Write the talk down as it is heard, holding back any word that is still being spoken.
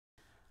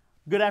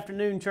Good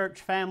afternoon, church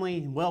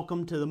family.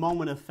 Welcome to the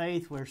Moment of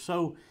Faith. We're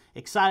so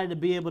excited to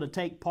be able to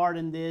take part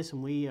in this,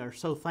 and we are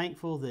so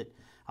thankful that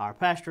our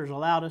pastors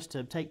allowed us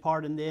to take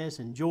part in this,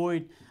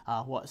 enjoyed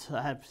what's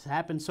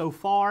happened so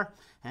far,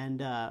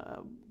 and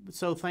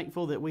so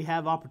thankful that we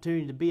have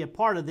opportunity to be a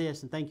part of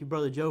this. And thank you,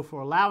 Brother Joe,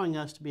 for allowing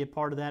us to be a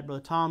part of that.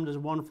 Brother Tom does a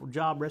wonderful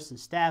job, rest and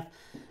staff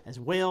as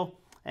well,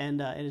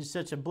 and it is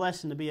such a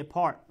blessing to be a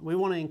part. We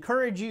want to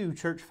encourage you,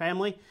 church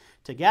family,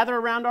 to gather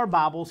around our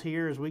Bibles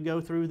here as we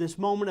go through this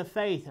moment of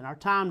faith and our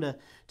time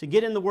to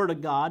get in the Word of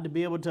God, to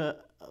be able to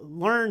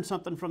learn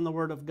something from the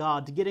Word of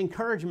God, to get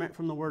encouragement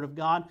from the Word of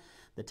God.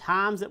 The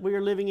times that we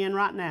are living in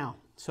right now,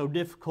 so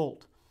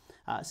difficult.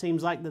 It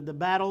seems like the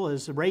battle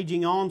is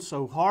raging on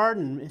so hard,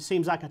 and it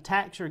seems like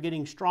attacks are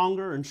getting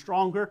stronger and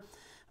stronger.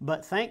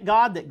 But thank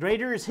God that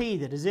greater is He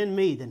that is in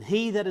me than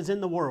he that is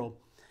in the world.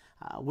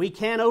 We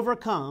can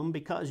overcome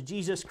because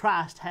Jesus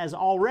Christ has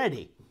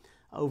already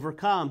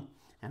overcome.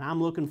 And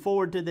I'm looking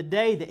forward to the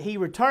day that He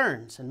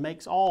returns and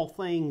makes all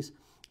things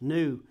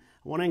new.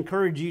 I want to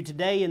encourage you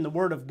today in the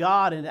Word of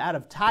God and out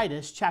of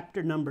Titus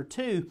chapter number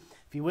 2.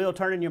 If you will,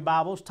 turn in your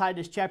Bibles,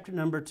 Titus chapter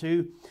number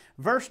 2.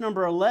 Verse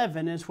number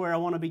 11 is where I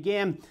want to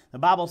begin. The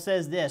Bible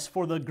says this,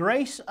 "For the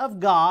grace of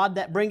God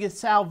that bringeth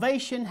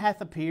salvation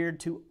hath appeared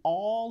to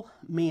all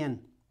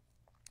men."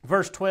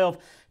 Verse 12,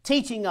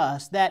 teaching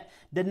us that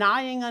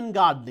denying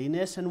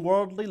ungodliness and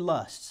worldly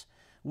lusts,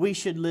 we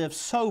should live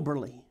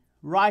soberly,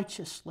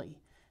 righteously,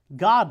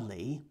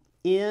 godly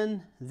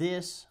in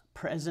this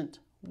present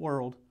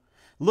world,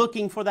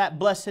 looking for that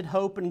blessed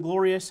hope and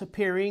glorious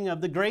appearing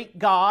of the great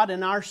God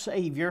and our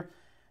Savior,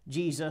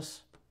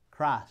 Jesus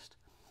Christ.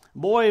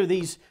 Boy,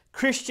 these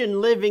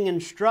Christian living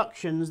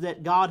instructions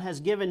that God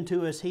has given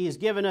to us, He has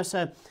given us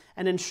an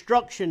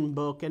instruction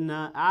book. And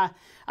I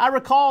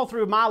recall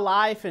through my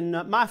life,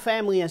 and my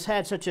family has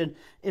had such an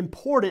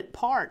important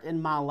part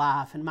in my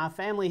life, and my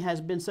family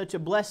has been such a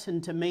blessing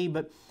to me.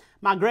 But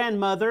my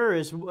grandmother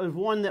was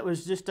one that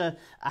was just a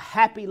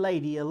happy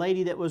lady, a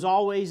lady that was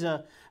always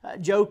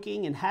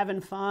joking and having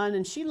fun.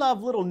 And she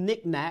loved little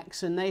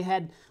knickknacks, and they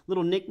had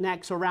little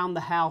knickknacks around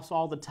the house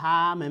all the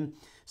time. And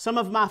some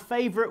of my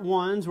favorite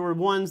ones were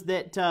ones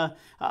that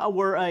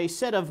were a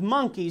set of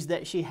monkeys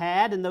that she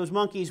had. And those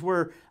monkeys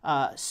were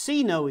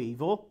see no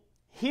evil,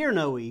 hear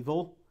no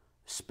evil,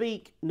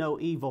 speak no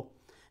evil.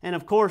 And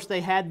of course they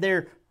had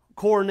their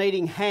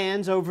coordinating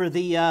hands over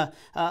their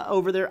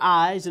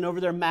eyes and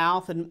over their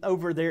mouth and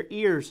over their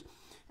ears.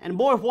 And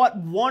boy, what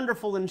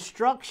wonderful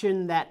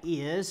instruction that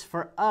is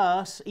for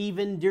us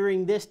even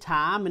during this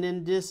time and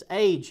in this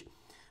age.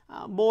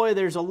 Boy,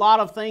 there's a lot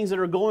of things that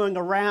are going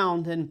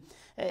around, and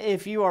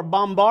if you are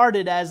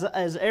bombarded as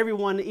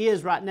everyone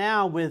is right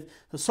now with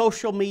the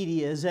social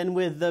medias and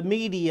with the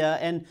media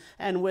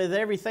and with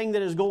everything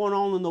that is going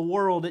on in the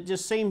world, it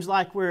just seems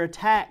like we're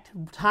attacked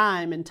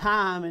time and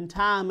time and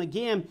time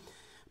again.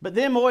 But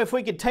then, boy, if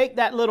we could take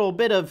that little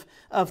bit of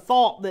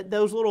thought that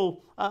those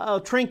little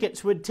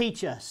trinkets would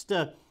teach us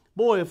to,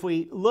 boy, if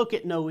we look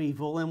at no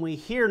evil and we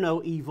hear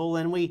no evil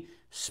and we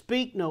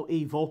speak no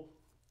evil,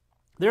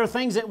 there are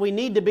things that we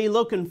need to be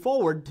looking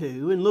forward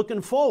to and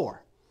looking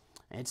for.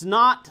 It's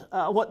not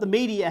what the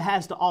media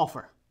has to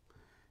offer.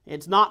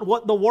 It's not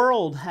what the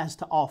world has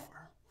to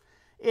offer.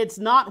 It's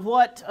not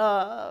what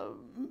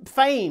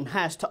fame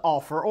has to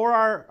offer or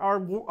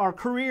our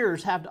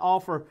careers have to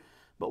offer.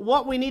 But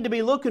what we need to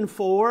be looking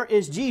for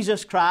is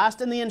Jesus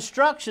Christ and the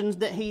instructions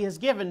that He has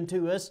given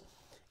to us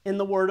in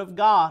the Word of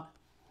God.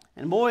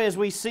 And boy, as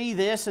we see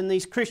this and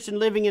these Christian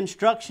living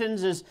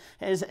instructions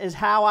is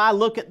how I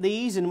look at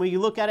these, and we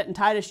look at it in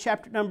Titus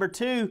chapter number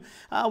 2,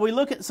 we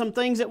look at some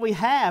things that we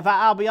have.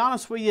 I'll be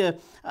honest with you,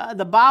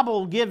 the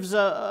Bible gives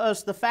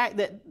us the fact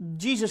that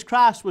Jesus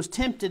Christ was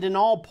tempted in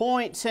all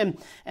points, and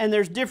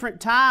there's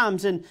different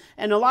times, and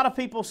a lot of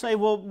people say,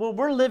 well,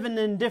 we're living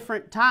in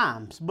different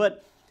times,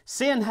 but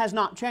sin has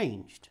not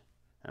changed,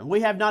 and we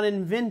have not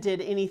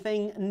invented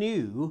anything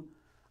new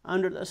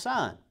under the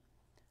sun.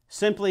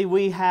 Simply,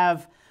 we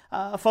have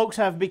folks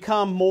have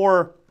become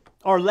more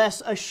or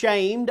less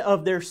ashamed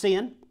of their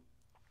sin.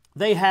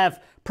 They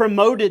have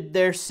promoted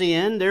their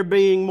sin. They're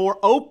being more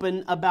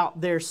open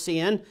about their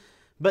sin,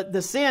 but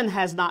the sin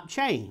has not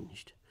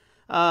changed.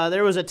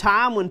 There was a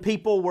time when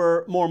people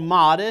were more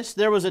modest.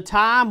 There was a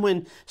time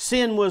when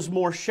sin was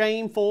more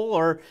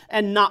shameful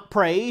and not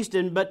praised.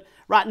 But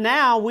right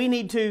now, we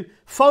need to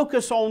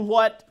focus on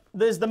what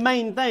is the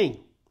main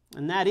thing,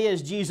 and that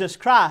is Jesus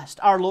Christ,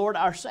 our Lord,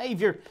 our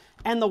Savior,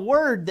 and the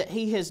Word that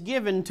He has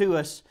given to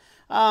us.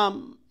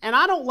 And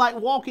I don't like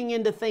walking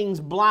into things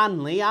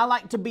blindly. I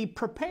like to be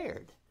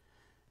prepared.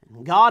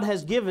 And God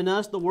has given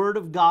us the Word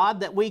of God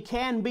that we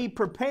can be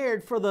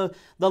prepared for the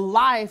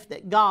life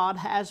that God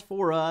has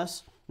for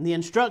us and the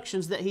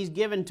instructions that He's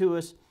given to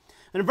us.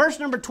 And in verse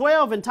number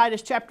 12 in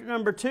Titus chapter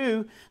number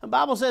 2, the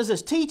Bible says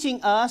this,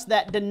 teaching us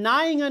that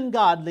denying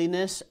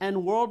ungodliness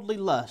and worldly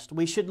lust,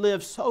 we should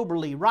live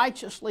soberly,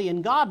 righteously,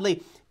 and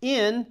godly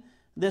in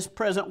this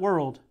present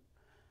world.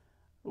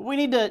 We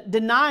need to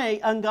deny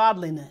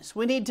ungodliness.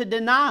 We need to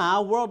deny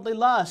worldly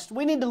lust.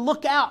 We need to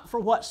look out for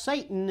what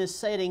Satan is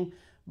setting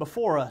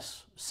before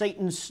us.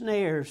 Satan's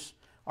snares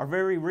are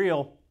very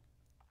real.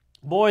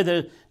 Boy,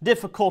 the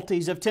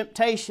difficulties of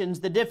temptations,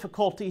 the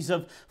difficulties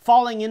of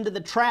falling into the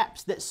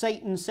traps that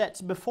Satan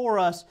sets before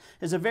us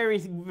is a very,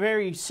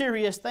 very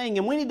serious thing,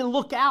 and we need to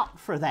look out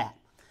for that.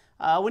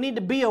 We need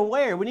to be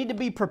aware. We need to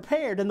be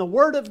prepared, and the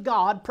Word of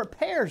God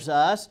prepares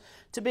us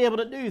to be able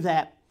to do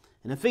that.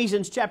 In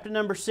Ephesians chapter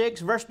number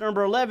 6, verse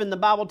number 11, the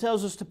Bible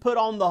tells us to put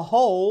on the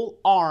whole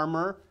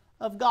armor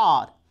of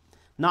God.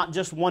 Not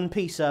just one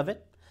piece of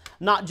it,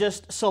 not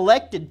just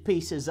selected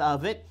pieces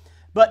of it,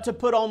 but to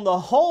put on the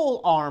whole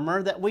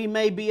armor that we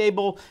may be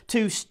able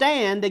to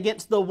stand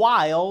against the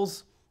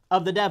wiles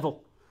of the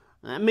devil.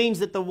 That means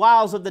that the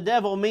wiles of the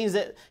devil means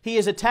that he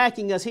is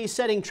attacking us. He's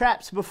setting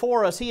traps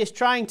before us. He is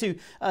trying to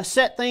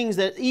set things,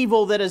 that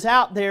evil that is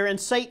out there, and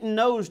Satan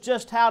knows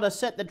just how to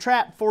set the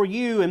trap for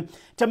you and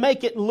to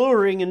make it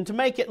luring and to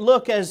make it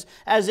look as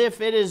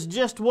if it is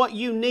just what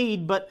you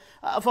need. But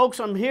folks,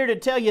 I'm here to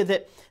tell you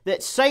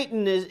that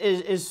Satan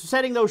is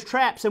setting those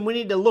traps, and we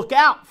need to look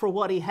out for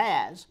what he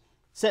has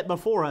set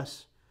before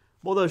us.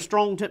 Well, those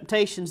strong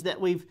temptations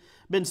that we've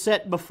been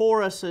set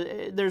before us,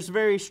 there's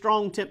very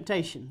strong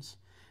temptations.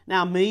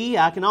 Now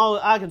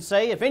I can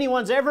say, if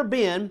anyone's ever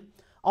been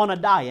on a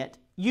diet,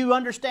 you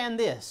understand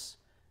this,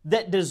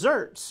 that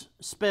desserts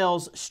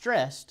spells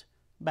stressed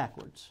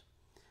backwards.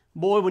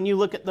 Boy, when you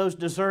look at those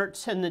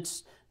desserts and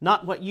it's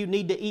not what you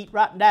need to eat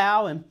right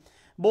now, and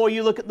boy,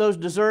 you look at those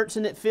desserts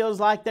and it feels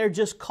like they're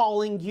just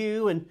calling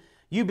you, and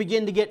you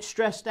begin to get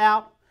stressed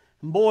out.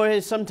 Boy,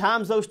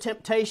 sometimes those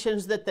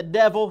temptations that the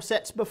devil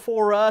sets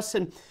before us,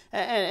 and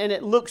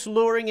it looks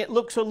luring, it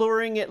looks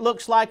alluring, it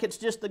looks like it's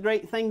just the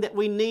great thing that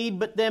we need,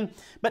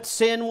 but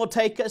sin will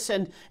take us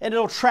and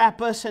it'll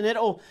trap us, and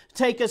it'll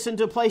take us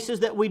into places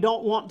that we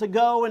don't want to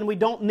go and we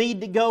don't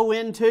need to go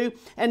into.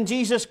 And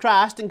Jesus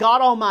Christ and God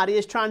Almighty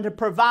is trying to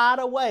provide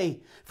a way.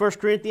 1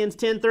 Corinthians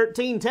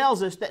 10:13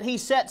 tells us that He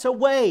sets a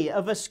way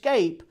of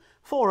escape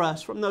for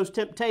us from those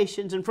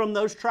temptations and from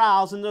those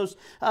trials and those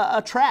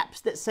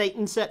traps that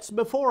Satan sets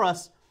before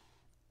us.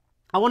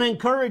 I want to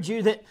encourage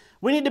you that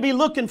we need to be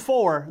looking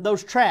for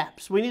those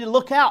traps. We need to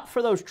look out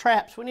for those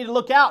traps. We need to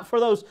look out for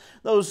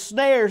those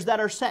snares that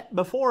are set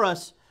before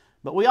us.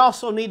 But we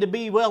also need to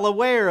be well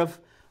aware of,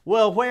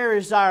 where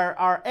is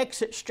our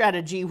exit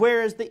strategy?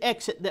 Where is the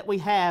exit that we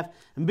have?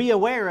 And be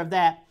aware of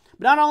that.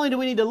 But not only do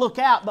we need to look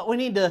out, but we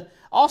need to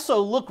also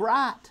look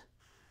right.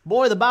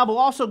 Boy, the Bible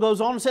also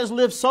goes on and says,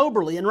 live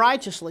soberly and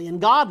righteously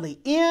and godly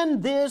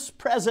in this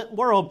present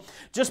world.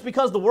 Just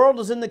because the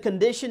world is in the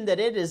condition that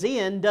it is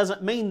in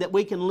doesn't mean that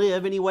we can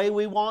live any way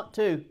we want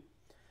to.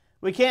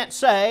 We can't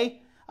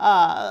say,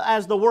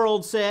 as the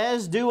world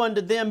says, do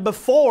unto them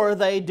before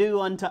they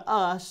do unto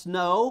us.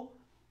 No,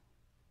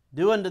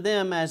 do unto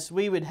them as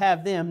we would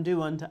have them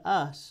do unto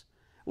us.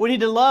 We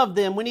need to love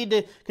them. We need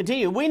to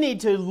continue. We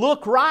need to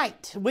look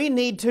right. We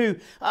need to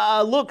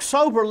look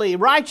soberly,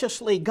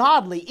 righteously,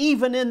 godly,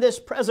 even in this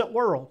present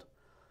world.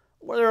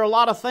 Where there are a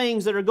lot of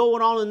things that are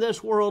going on in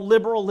this world,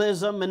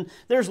 liberalism and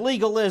there's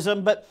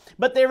legalism, but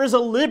there is a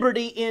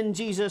liberty in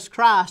Jesus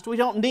Christ. We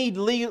don't need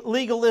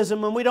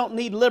legalism and we don't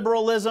need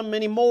liberalism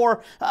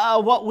anymore.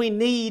 What we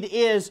need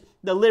is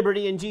the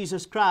liberty in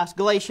Jesus Christ.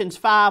 Galatians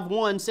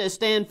 5:1 says,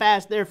 stand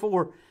fast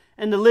therefore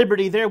in the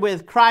liberty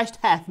therewith Christ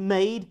hath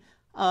made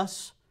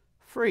us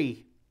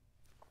free,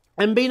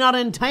 and be not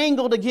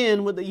entangled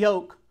again with the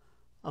yoke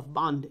of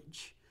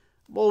bondage.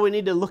 Boy, we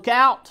need to look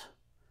out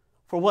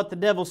for what the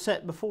devil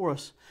set before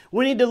us.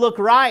 We need to look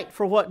right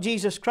for what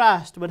Jesus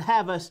Christ would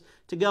have us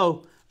to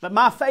go. But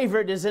my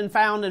favorite is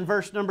found in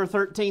verse number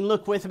 13.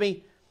 Look with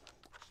me.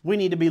 We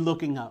need to be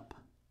looking up.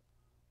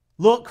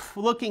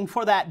 Looking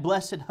for that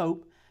blessed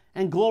hope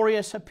and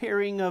glorious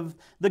appearing of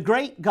the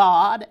great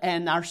God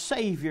and our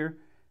Savior,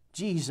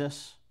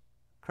 Jesus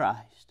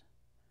Christ.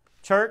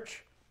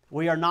 Church,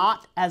 we are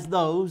not as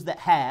those that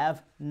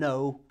have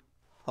no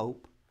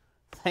hope.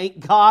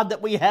 Thank God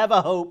that we have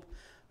a hope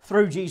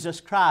through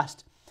Jesus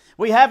Christ.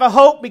 We have a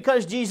hope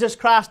because Jesus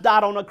Christ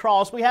died on a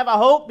cross. We have a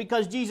hope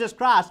because Jesus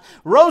Christ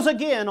rose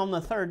again on the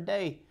third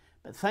day.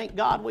 But thank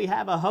God we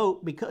have a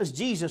hope because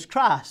Jesus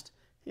Christ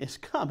is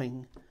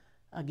coming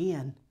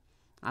again.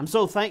 I'm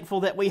so thankful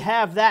that we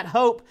have that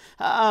hope.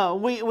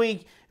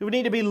 We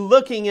need to be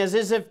looking as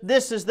if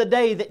this is the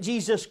day that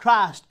Jesus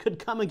Christ could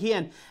come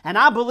again. And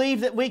I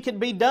believe that we could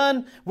be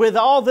done with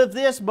all of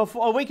this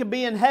before we could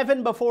be in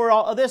heaven before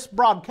all of this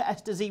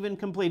broadcast is even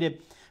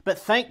completed. But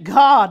thank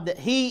God that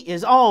He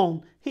is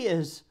on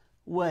His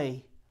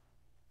way.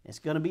 It's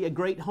going to be a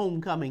great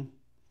homecoming.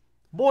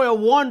 Boy, a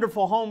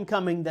wonderful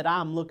homecoming that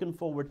I'm looking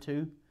forward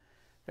to.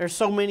 There's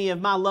so many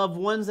of my loved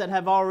ones that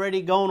have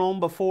already gone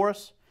on before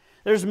us.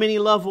 There's many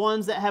loved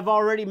ones that have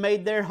already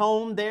made their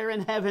home there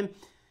in heaven.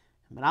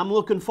 But I'm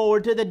looking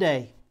forward to the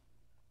day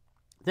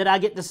that I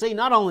get to see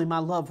not only my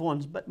loved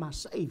ones, but my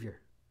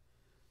Savior,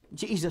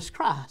 Jesus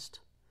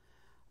Christ.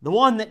 the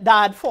one that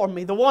died for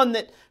me, the one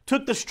that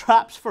took the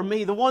stripes for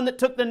me, the one that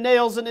took the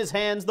nails in his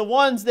hands, the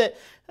one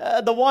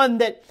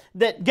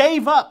that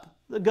gave up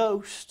the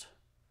ghost.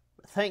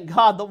 Thank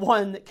God, the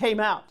one that came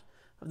out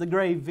of the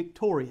grave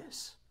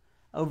victorious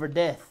over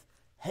death,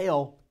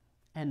 hell,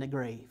 and the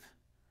grave.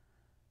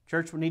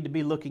 Church, we need to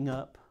be looking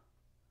up.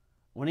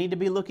 We need to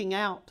be looking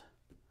out.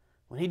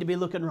 We need to be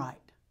looking right.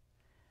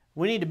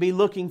 We need to be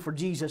looking for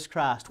Jesus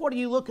Christ. What are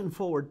you looking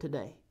forward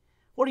today?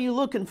 What are you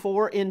looking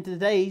for in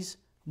today's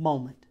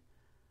moment?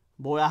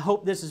 Boy, I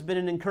hope this has been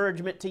an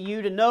encouragement to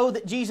you to know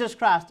that Jesus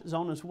Christ is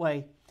on His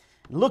way.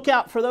 Look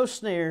out for those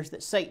snares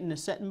that Satan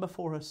is setting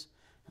before us.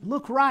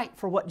 Look right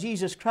for what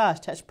Jesus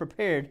Christ has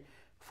prepared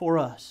for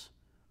us.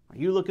 Are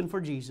you looking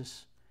for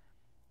Jesus?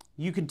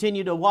 You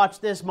continue to watch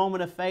this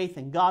moment of faith,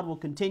 and God will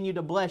continue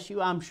to bless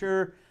you, I'm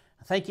sure.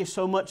 Thank you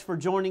so much for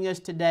joining us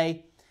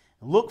today.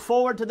 Look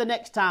forward to the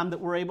next time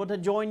that we're able to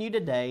join you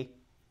today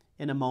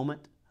in a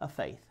moment of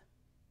faith.